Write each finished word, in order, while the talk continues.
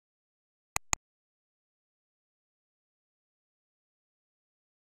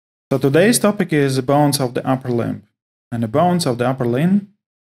So today's topic is the bones of the upper limb. And the bones of the upper limb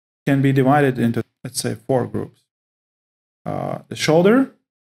can be divided into, let's say, 4 groups. The shoulder,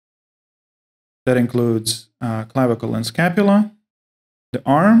 that includes clavicle and scapula. The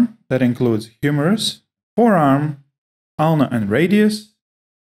arm, that includes humerus. Forearm, ulna and radius.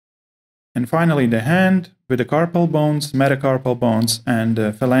 And finally the hand with the carpal bones, metacarpal bones, and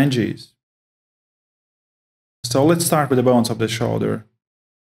phalanges. So let's start with the bones of the shoulder.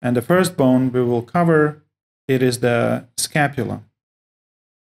 And the first bone we will cover, it is the scapula.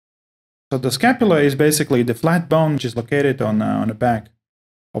 So the scapula is basically the flat bone which is located on the back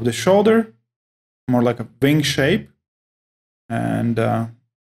of the shoulder, more like a wing shape, and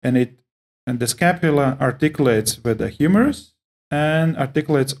the scapula articulates with the humerus and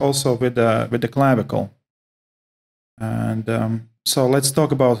articulates also with the clavicle. And so let's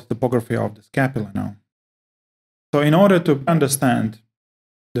talk about the topography of the scapula now. So in order to understand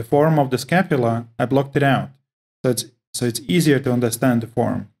the form of the scapula, I blocked it out, so it's easier to understand the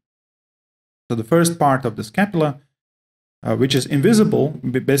form. So the first part of the scapula, which is invisible,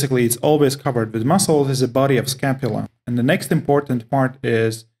 basically it's always covered with muscles, is the body of scapula. And the next important part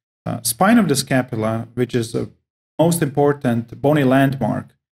is spine of the scapula, which is the most important bony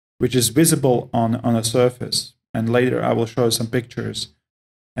landmark, which is visible on a surface. And later I will show some pictures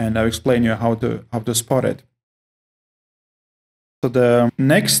and I'll explain you how to spot it. So the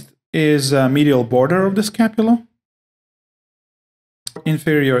next is medial border of the scapula.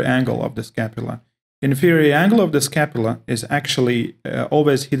 Inferior angle of the scapula. Inferior angle of the scapula is actually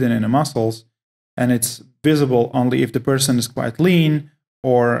always hidden in the muscles, and it's visible only if the person is quite lean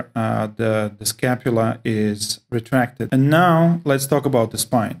or the scapula is retracted. And now let's talk about the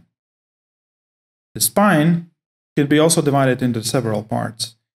spine. The spine can be also divided into several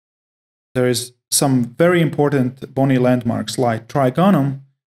parts. There is some very important bony landmarks like trigonum.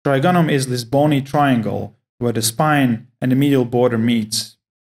 Trigonum is this bony triangle where the spine and the medial border meets.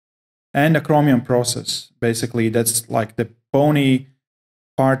 And the acromion process, basically that's like the bony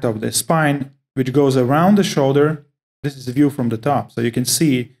part of the spine which goes around the shoulder. This is the view from the top, so you can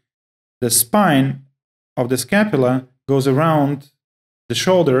see the spine of the scapula goes around the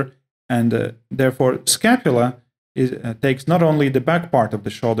shoulder, and therefore scapula takes not only the back part of the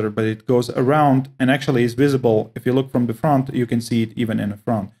shoulder, but it goes around and actually is visible. If you look from the front, you can see it even in the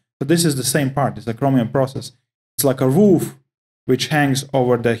front. So this is the same part, it's the acromion process. It's like a roof which hangs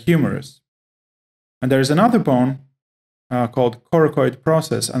over the humerus. And there's another bone called coracoid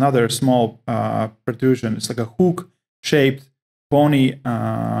process, another small protrusion. It's like a hook-shaped bony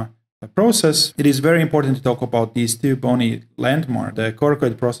process. It is very important to talk about these two bony landmarks, the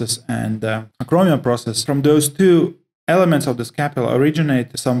coracoid process and the acromion process. From those two elements of the scapula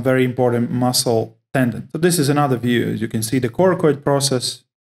originate some very important muscle tendons. So this is another view. You can see the coracoid process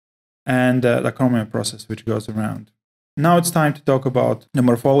and the acromion process which goes around. Now it's time to talk about the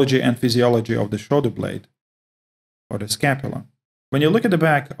morphology and physiology of the shoulder blade or the scapula. When you look at the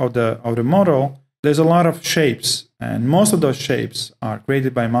back of the model, there's a lot of shapes, and most of those shapes are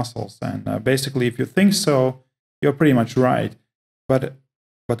created by muscles. And basically, if you think so, you're pretty much right. But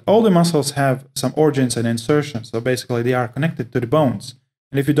all the muscles have some origins and insertions, so basically they are connected to the bones.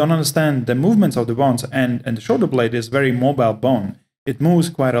 And if you don't understand the movements of the bones, and the shoulder blade is very mobile bone, it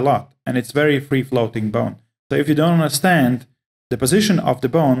moves quite a lot, and it's very free-floating bone. So if you don't understand the position of the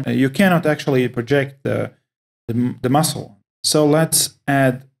bone, you cannot actually project the muscle. So let's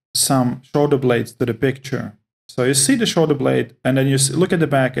add some shoulder blades to the picture. So you see the shoulder blade, and then you look at the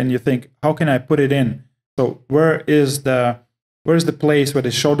back and you think, how can I put it in? So where is the place where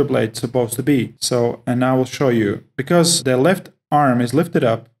the shoulder blade is supposed to be? So, and I will show you. Because the left arm is lifted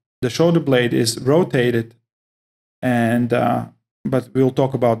up, the shoulder blade is rotated, and but we'll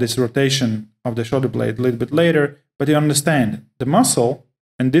talk about this rotation of the shoulder blade a little bit later. But you understand, the muscle,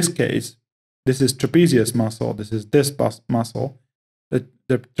 in this case, this is trapezius muscle, this is this muscle.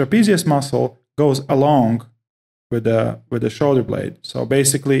 The trapezius muscle goes along with the shoulder blade. So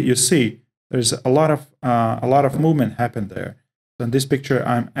basically, you see there's a lot of movement happened there. So in this picture,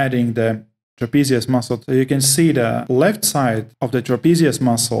 I'm adding the trapezius muscle. So you can see the left side of the trapezius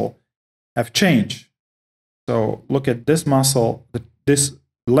muscle have changed. So look at this muscle, this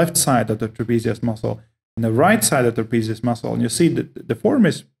left side of the trapezius muscle, and the right side of the trapezius muscle, and you see that the form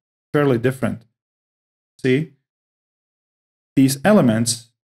is fairly different. See? These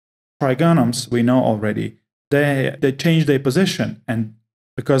elements, trigonums, we know already, they change their position, and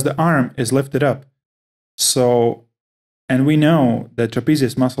because the arm is lifted up. So, and we know that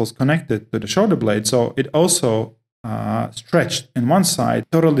trapezius muscle is connected to the shoulder blade, so it also stretched in one side,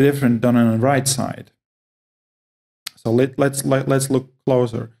 totally different than on the right side. So let's look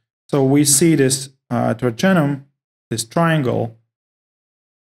closer. So we see this trachenum, this triangle,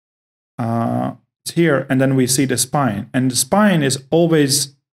 it's here, and then we see the spine. And the spine is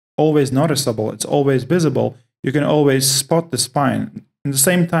always noticeable. It's always visible. You can always spot the spine. And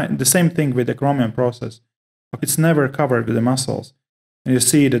the same thing with the acromion process. It's never covered with the muscles. And you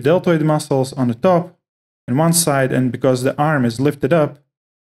see the deltoid muscles on the top on one side, and because the arm is lifted up,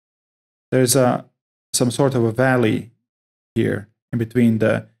 there's some sort of a valley here in between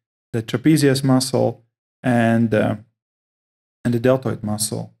the trapezius muscle and the deltoid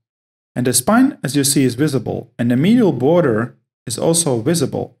muscle. And the spine, as you see, is visible, and the medial border is also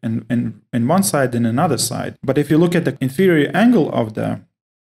visible in one side and another side. But if you look at the inferior angle of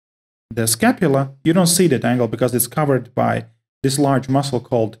the scapula, you don't see that angle because it's covered by this large muscle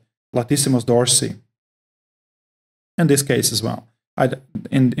called latissimus dorsi. In this case as well,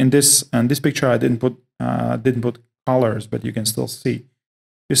 in this picture I didn't put colors, but you can still see.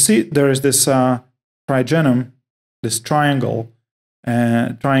 You see there is this trigenum, this triangle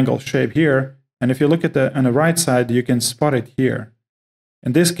shape here, and if you look at on the right side, you can spot it here.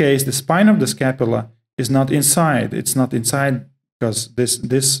 In this case, the spine of the scapula is not inside. It's not inside because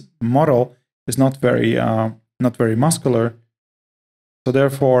this model is not very muscular. So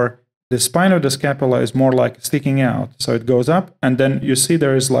therefore, the spine of the scapula is more like sticking out. So it goes up, and then you see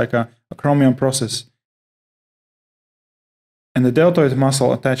there is like a acromion process and the deltoid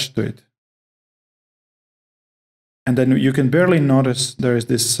muscle attached to it. And then you can barely notice there is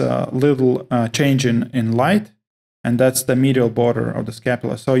this little change in light, and that's the medial border of the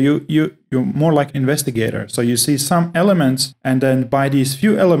scapula. So you're more like investigator. So you see some elements, and then by these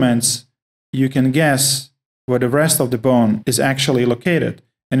few elements, you can guess where the rest of the bone is actually located.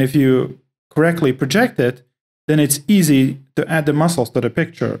 And if you correctly project it, then it's easy to add the muscles to the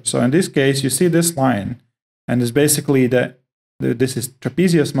picture. So in this case, you see this line, and it's basically this is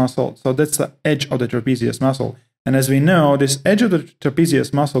trapezius muscle. So that's the edge of the trapezius muscle. And as we know, this edge of the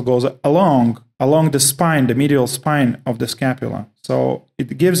trapezius muscle goes along the spine, the medial spine of the scapula. So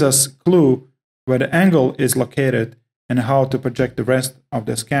it gives us a clue where the angle is located and how to project the rest of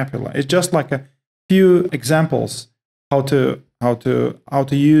the scapula. It's just like a few examples how to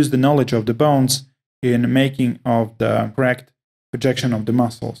use the knowledge of the bones in making of the correct projection of the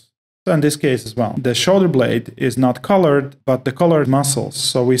muscles. So in this case as well, the shoulder blade is not colored, but the colored muscles.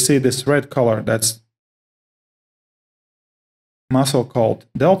 So we see this red color, that's muscle called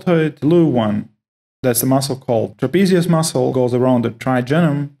deltoid. Blue one, that's a muscle called trapezius muscle, goes around the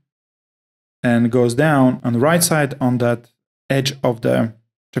trigenum and goes down on the right side on that edge of the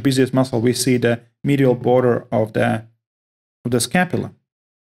trapezius muscle. We see the medial border of the scapula.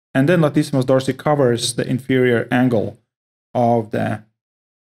 And then latissimus dorsi covers the inferior angle of the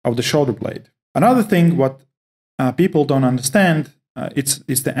shoulder blade. Another thing what people don't understand, it's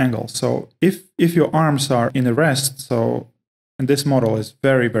the angle. So if your arms are in a rest, so and this model is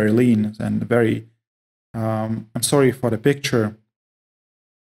very, very lean and very, I'm sorry for the picture.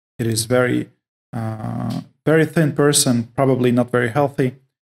 It is very thin person, probably not very healthy.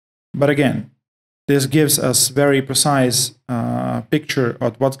 But again, this gives us very precise picture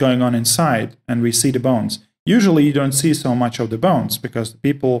of what's going on inside, and we see the bones. Usually you don't see so much of the bones because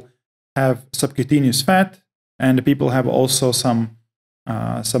people have subcutaneous fat, and the people have also some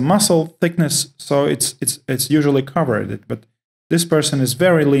muscle thickness, so it's usually covered. But this person is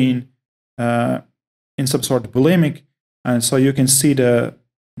very lean, in some sort of bulimic, and so you can see the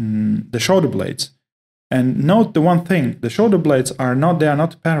shoulder blades. And note the one thing: the shoulder blades are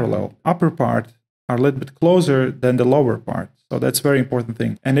not parallel. Upper part are a little bit closer than the lower part, so that's a very important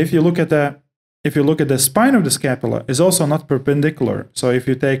thing. And if you look at the spine of the scapula, is also not perpendicular. So if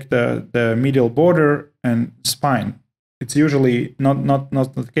you take the medial border and spine, it's usually not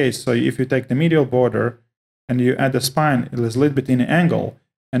the case. So if you take the medial border and you add the spine, it is a little bit in an angle,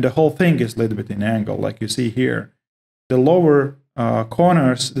 and the whole thing is a little bit in an angle, like you see here. The lower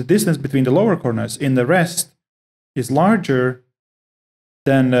corners, the distance between the lower corners in the rest is larger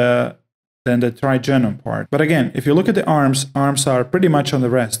than the trigenum part. But again, if you look at the arms are pretty much on the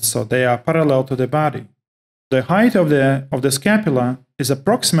rest, so they are parallel to the body. The height of the scapula is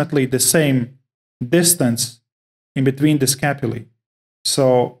approximately the same distance in between the scapulae.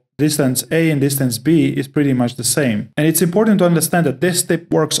 So distance A and distance B is pretty much the same. And it's important to understand that this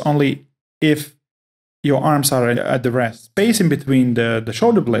tip works only if your arms are at the rest. Space in between the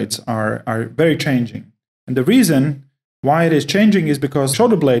shoulder blades are very changing. And the reason why it is changing is because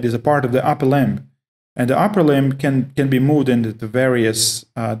shoulder blade is a part of the upper limb. And the upper limb can be moved into various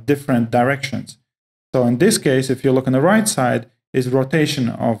different directions. So in this case, if you look on the right side, is rotation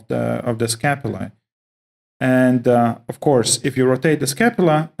of the scapula. And of course, if you rotate the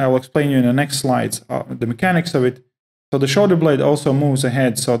scapula, I will explain you in the next slides the mechanics of it. So the shoulder blade also moves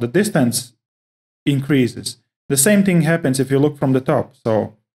ahead, so the distance increases. The same thing happens if you look from the top.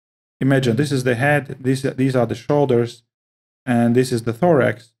 So imagine this is the head, these are the shoulders, and this is the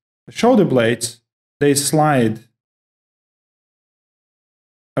thorax. The shoulder blades, they slide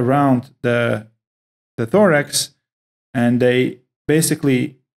around the thorax, and they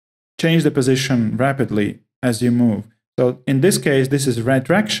basically change the position rapidly as you move. So in this case, this is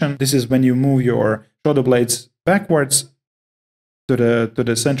retraction. This is when you move your shoulder blades backwards to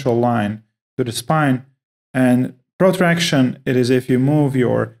the central line, to the spine. And protraction, it is if you move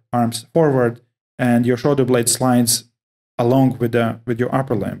your arms forward and your shoulder blade slides along with your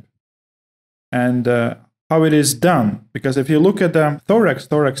upper limb. And how it is done, because if you look at the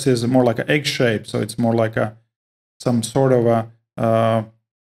thorax is more like an egg shape, so it's more like some sort of a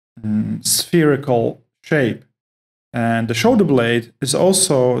spherical shape. And the shoulder blade is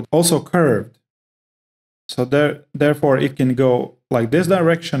also curved. So therefore it can go like this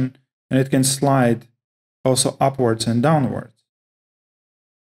direction, and it can slide also upwards and downwards.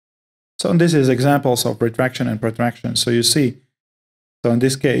 So this is examples of retraction and protraction. So you see, so in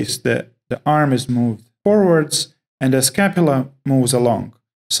this case, the arm is moved forwards and the scapula moves along.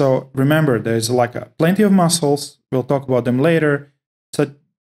 So remember, there's like plenty of muscles, we'll talk about them later, so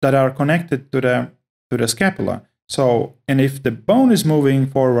that are connected to the scapula. So, and if the bone is moving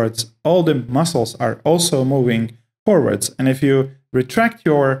forwards, all the muscles are also moving forwards. And if you retract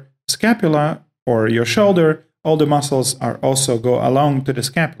your scapula or your shoulder, all the muscles are also go along to the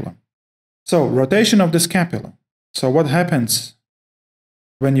scapula. So, rotation of the scapula. So what happens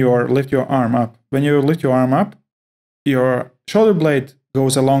when you lift your arm up? When you lift your arm up, your shoulder blade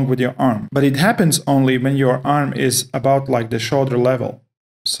goes along with your arm. But it happens only when your arm is about like the shoulder level.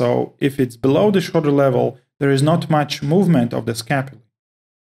 So if it's below the shoulder level, there is not much movement of the scapula.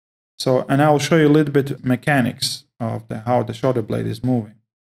 So, and I'll show you a little bit mechanics of how the shoulder blade is moving.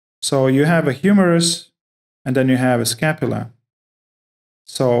 So you have a humerus, and then you have a scapula.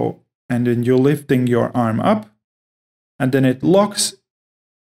 So, and then you're lifting your arm up, and then it locks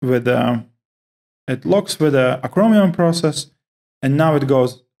with the acromion process, and now it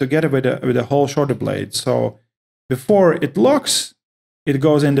goes together with the whole shoulder blade. So before it locks, it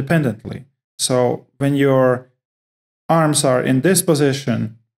goes independently. So when your arms are in this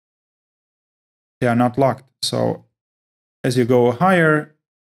position, they are not locked. So as you go higher,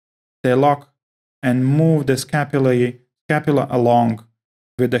 they lock and move the scapula along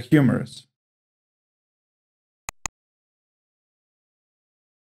with the humerus.